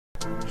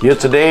Here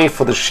today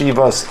for the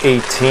Chivas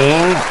 18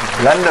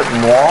 blended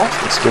malt.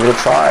 Let's give it a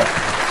try.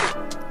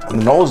 On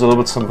the nose, a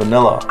little bit some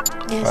vanilla.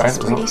 Yes, right? it's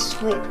pretty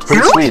sweet.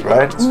 Pretty sweet,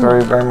 right? It's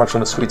very much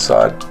on the sweet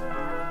side.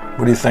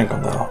 What do you think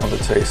on the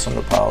taste, on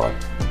the palate?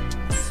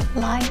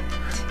 Light.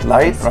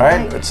 Light,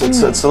 right? Light.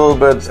 It's a little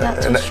bit,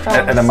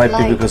 and it might be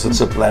light. because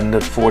it's a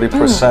blended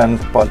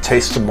 40%, but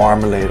taste the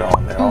marmalade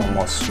on there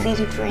almost.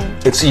 Easy to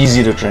drink. It's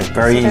easy to drink,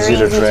 very easy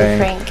to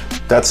drink.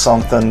 That's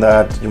something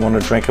that you want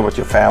to drink it with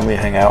your family,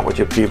 hang out with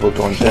your people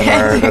doing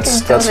dinner.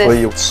 that's where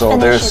you. So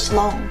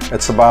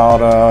it's about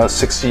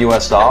 $60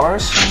 US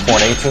for an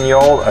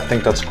 18-year-old. I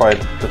think that's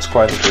quite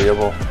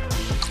agreeable.